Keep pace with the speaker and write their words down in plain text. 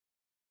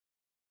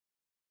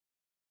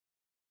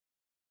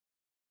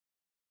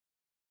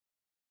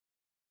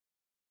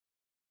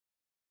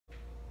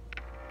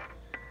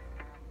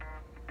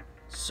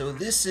So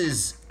this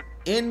is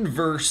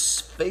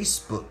Inverse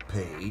Facebook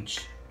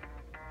page.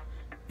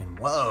 And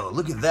whoa,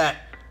 look at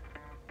that.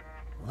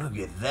 Look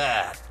at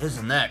that.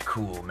 Isn't that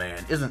cool,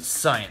 man? Isn't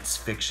science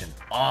fiction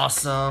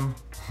awesome?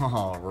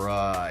 All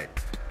right.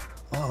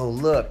 Oh,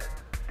 look.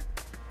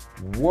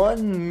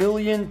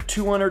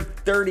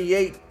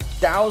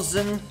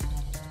 1,238,000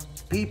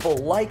 people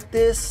like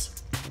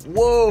this.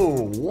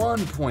 Whoa,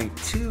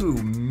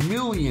 1.2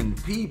 million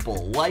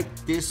people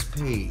like this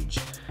page.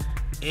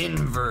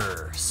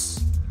 Inverse.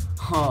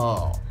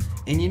 Oh,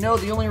 and you know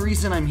the only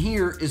reason I'm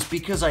here is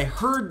because I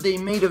heard they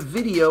made a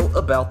video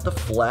about the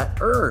flat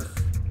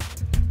earth.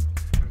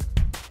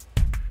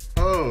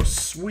 Oh,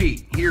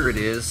 sweet, here it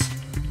is.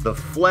 The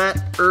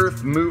flat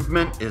earth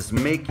movement is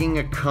making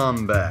a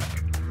comeback.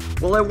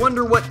 Well, I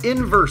wonder what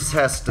Inverse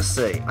has to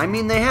say. I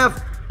mean, they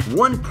have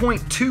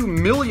 1.2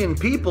 million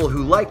people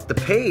who like the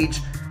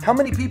page. How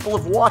many people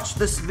have watched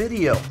this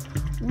video?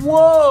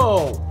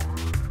 Whoa!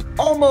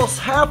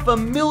 Almost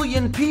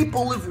 500,000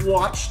 people have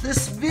watched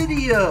this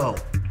video.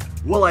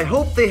 Well, I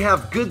hope they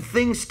have good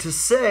things to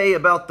say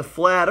about the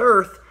flat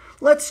earth.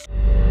 Let's...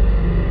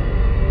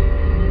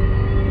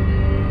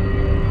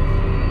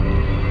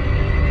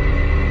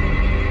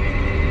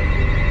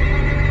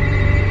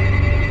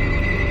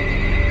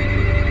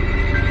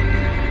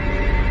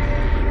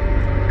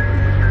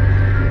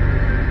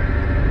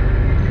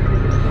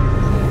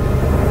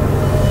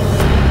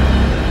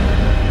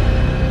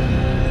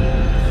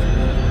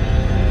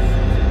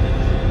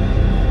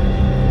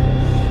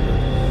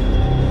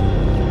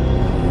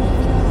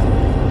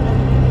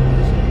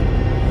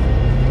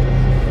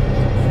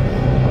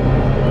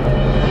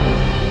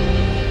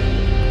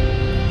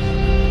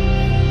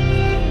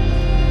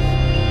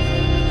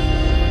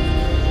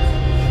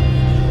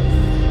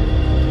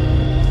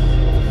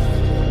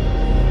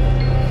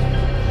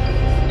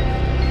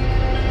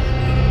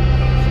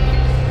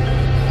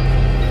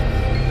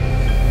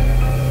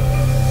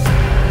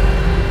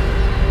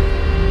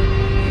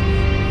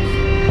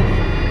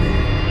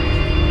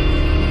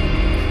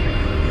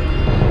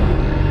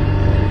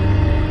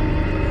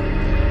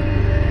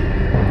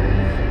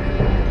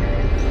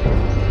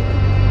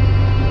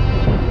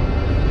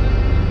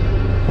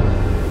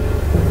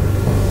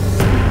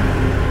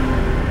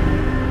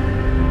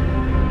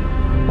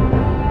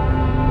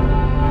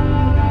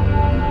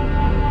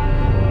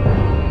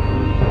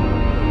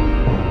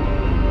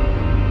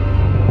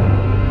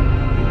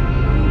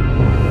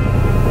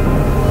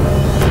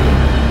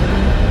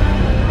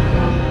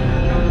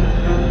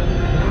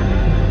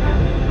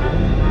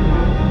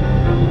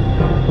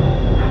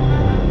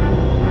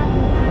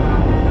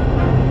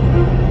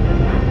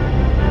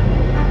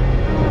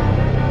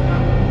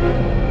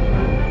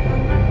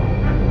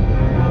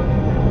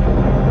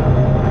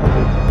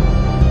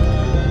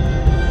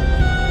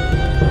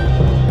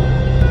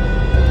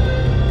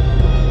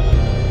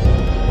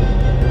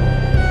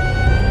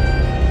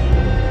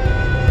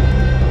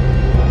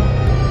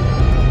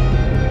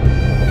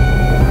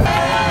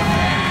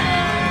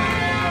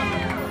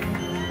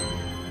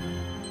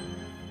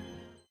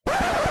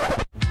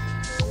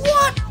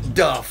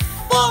 The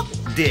fuck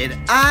did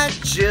I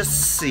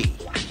just see?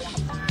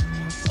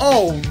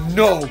 Oh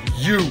no,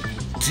 you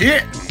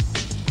didn't.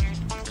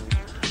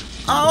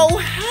 Oh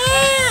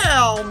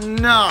hell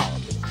no.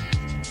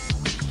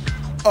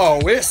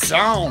 Oh, it's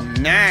on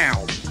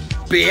now,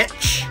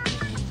 bitch.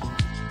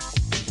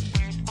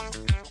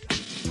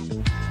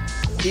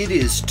 It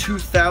is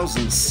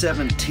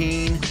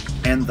 2017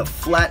 and the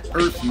flat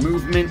earth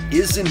movement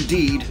is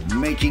indeed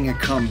making a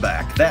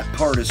comeback. That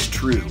part is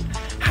true.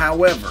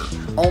 However,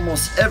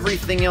 almost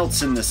everything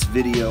else in this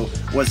video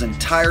was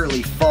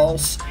entirely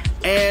false,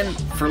 and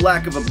for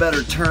lack of a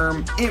better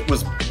term, it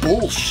was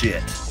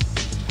bullshit.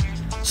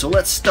 So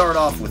let's start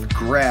off with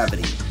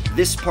gravity.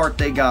 This part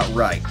they got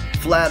right.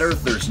 Flat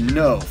earthers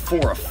know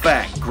for a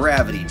fact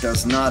gravity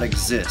does not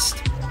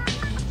exist.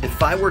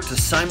 If I were to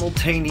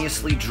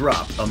simultaneously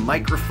drop a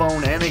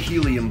microphone and a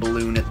helium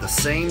balloon at the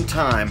same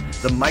time,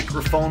 the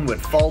microphone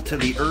would fall to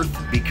the earth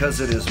because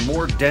it is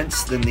more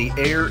dense than the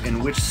air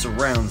in which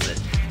surrounds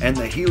it, and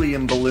the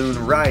helium balloon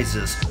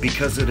rises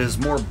because it is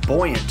more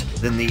buoyant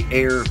than the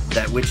air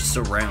that which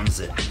surrounds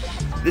it.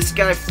 This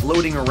guy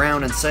floating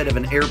around inside of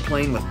an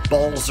airplane with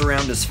balls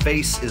around his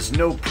face is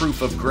no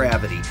proof of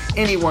gravity.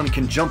 Anyone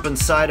can jump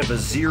inside of a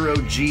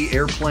zero-G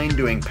airplane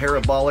doing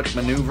parabolic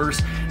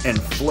maneuvers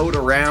and float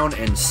around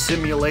and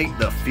simulate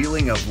the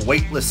feeling of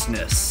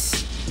weightlessness.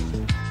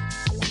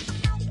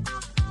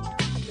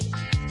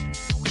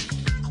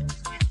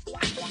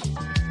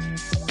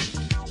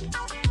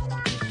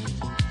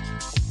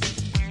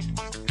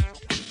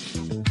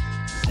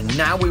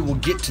 Now we will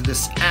get to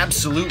this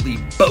absolutely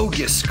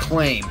bogus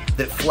claim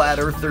that flat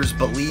earthers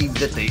believe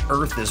that the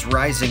earth is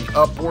rising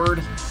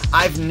upward.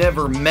 I've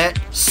never met,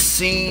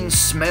 seen,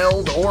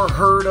 smelled, or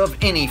heard of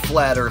any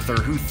flat earther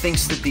who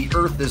thinks that the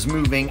earth is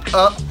moving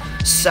up,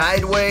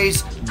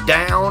 sideways,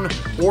 down,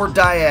 or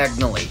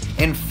diagonally.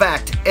 In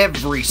fact,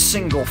 every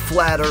single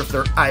flat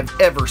earther I've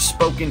ever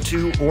spoken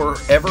to or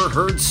ever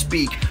heard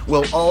speak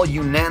will all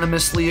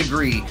unanimously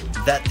agree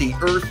that the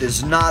Earth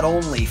is not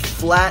only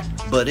flat,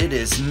 but it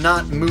is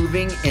not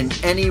moving in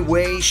any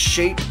way,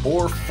 shape,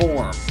 or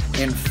form.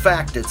 In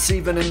fact, it's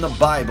even in the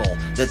Bible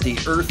that the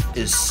Earth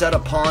is set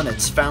upon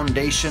its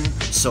foundation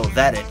so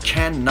that it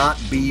cannot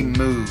be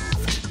moved.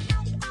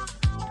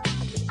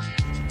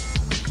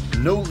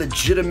 No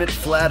legitimate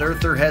flat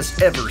earther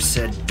has ever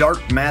said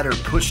dark matter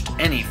pushed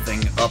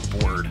anything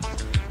upward,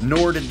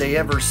 nor did they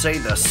ever say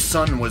the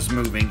sun was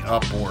moving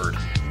upward.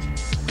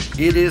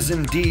 It is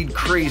indeed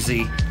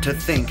crazy to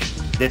think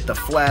that the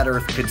flat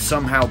earth could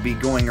somehow be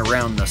going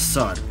around the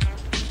sun,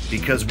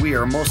 because we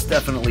are most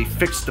definitely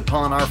fixed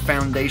upon our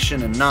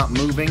foundation and not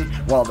moving,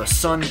 while the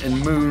sun and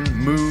moon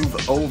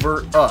move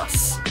over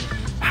us.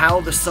 How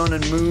the sun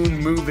and moon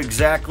move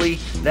exactly,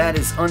 that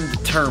is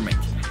undetermined.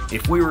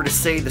 If we were to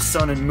say the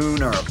sun and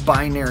moon are a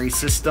binary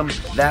system,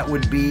 that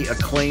would be a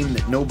claim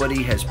that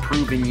nobody has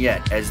proven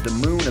yet, as the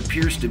moon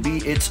appears to be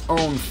its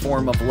own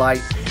form of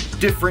light,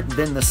 different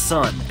than the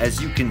sun,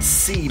 as you can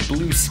see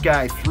blue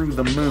sky through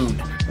the moon,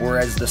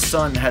 whereas the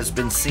sun has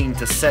been seen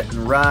to set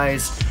and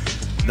rise.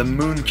 The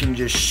moon can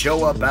just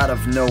show up out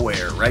of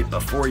nowhere right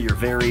before your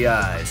very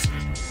eyes.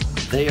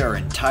 They are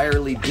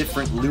entirely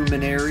different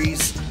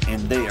luminaries, and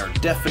they are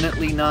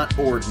definitely not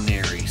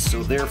ordinary,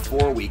 so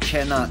therefore we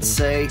cannot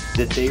say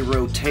that they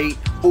rotate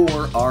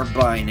or are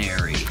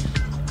binary.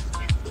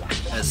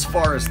 As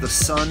far as the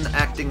sun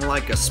acting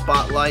like a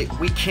spotlight,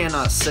 we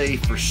cannot say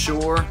for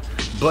sure,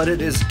 but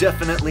it is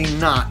definitely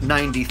not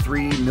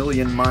 93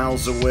 million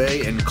miles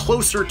away and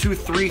closer to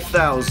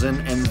 3,000,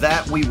 and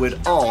that we would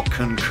all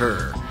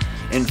concur.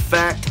 In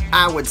fact,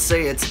 I would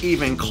say it's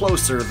even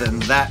closer than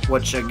that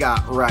what you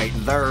got right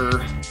there.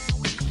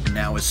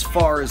 Now, as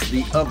far as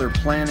the other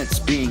planets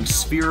being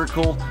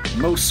spherical,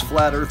 most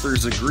flat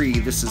earthers agree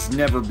this has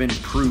never been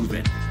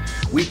proven.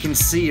 We can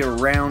see a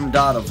round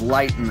dot of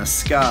light in the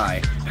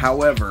sky.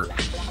 However,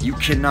 you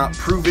cannot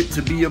prove it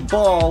to be a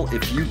ball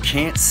if you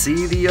can't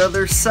see the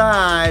other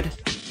side.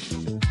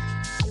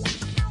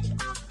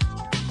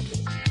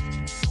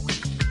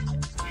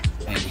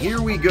 Here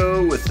we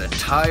go with the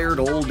tired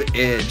old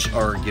edge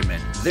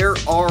argument. There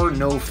are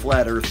no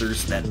flat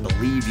earthers that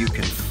believe you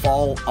can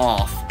fall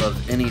off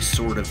of any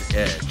sort of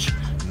edge.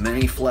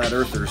 Many flat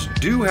earthers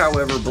do,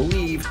 however,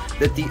 believe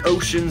that the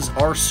oceans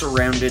are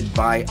surrounded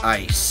by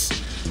ice.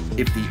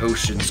 If the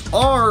oceans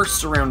are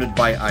surrounded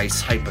by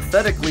ice,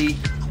 hypothetically,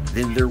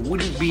 then there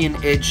wouldn't be an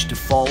edge to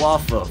fall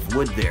off of,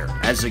 would there?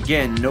 As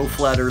again, no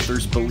flat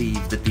earthers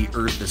believe that the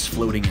Earth is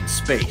floating in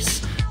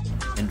space.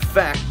 In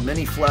fact,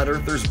 many flat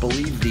earthers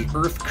believe the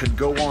Earth could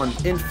go on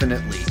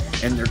infinitely,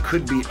 and there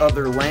could be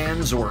other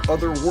lands or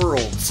other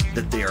worlds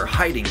that they are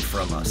hiding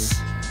from us.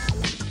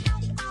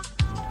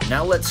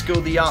 Now let's go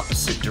the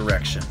opposite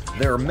direction.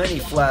 There are many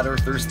flat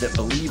earthers that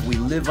believe we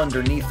live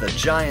underneath a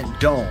giant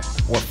dome,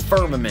 or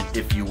firmament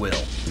if you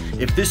will.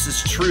 If this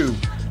is true,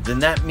 then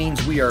that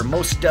means we are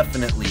most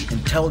definitely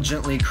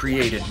intelligently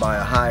created by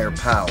a higher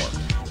power.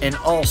 And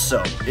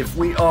also, if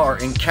we are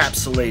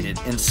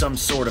encapsulated in some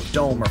sort of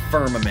dome or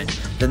firmament,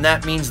 then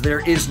that means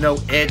there is no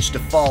edge to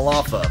fall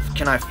off of.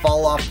 Can I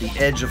fall off the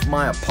edge of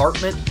my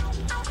apartment?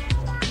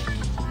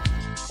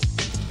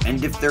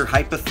 And if there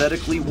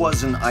hypothetically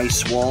was an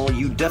ice wall,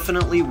 you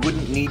definitely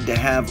wouldn't need to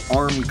have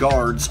armed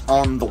guards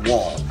on the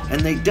wall.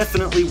 And they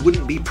definitely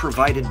wouldn't be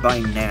provided by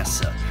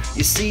NASA.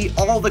 You see,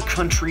 all the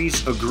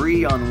countries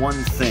agree on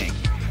one thing: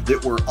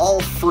 that we're all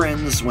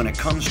friends when it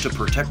comes to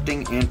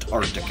protecting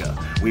Antarctica.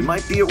 We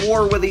might be at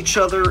war with each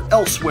other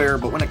elsewhere,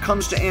 but when it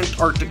comes to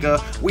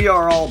Antarctica, we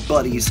are all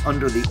buddies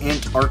under the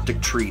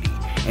Antarctic Treaty.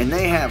 And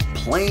they have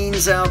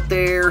planes out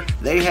there,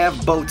 they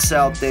have boats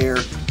out there,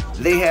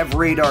 they have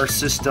radar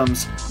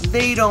systems.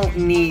 They don't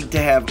need to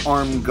have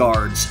armed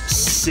guards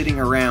sitting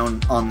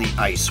around on the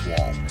ice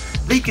wall.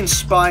 They can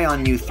spy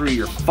on you through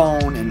your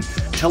phone and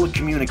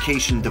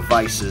telecommunication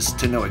devices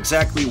to know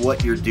exactly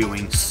what you're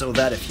doing, so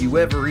that if you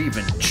ever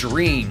even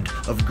dreamed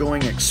of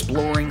going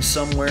exploring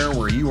somewhere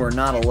where you are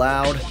not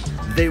allowed,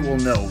 they will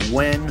know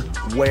when,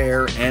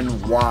 where, and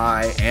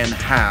why, and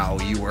how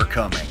you are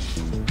coming.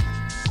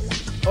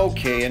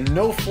 Okay, and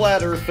no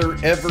flat earther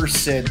ever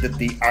said that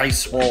the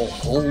ice wall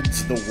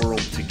holds the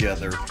world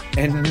together,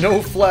 and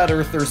no flat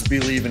earthers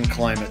believe in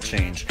climate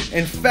change.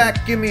 In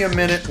fact, give me a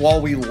minute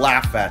while we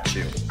laugh at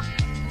you.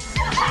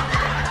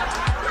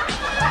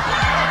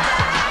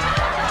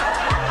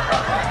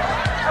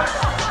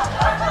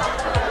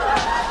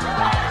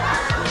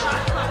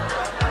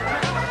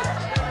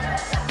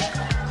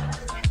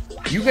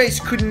 You guys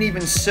couldn't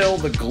even sell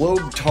the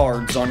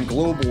globetards on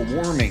global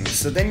warming,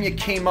 so then you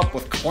came up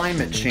with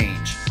climate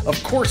change.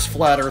 Of course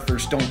flat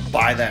earthers don't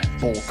buy that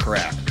bull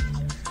crap.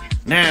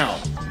 Now,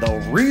 the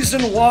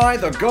reason why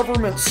the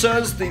government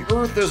says the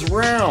earth is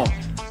round.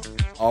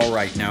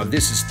 Alright, now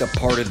this is the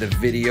part of the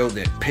video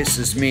that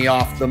pisses me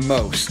off the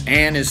most,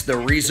 and is the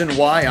reason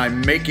why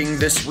I'm making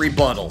this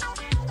rebuttal.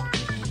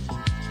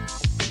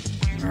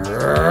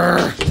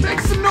 Make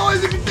some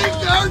noise if you think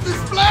the earth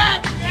is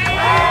flat!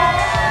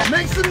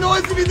 Make some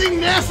noise if you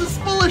think NASA's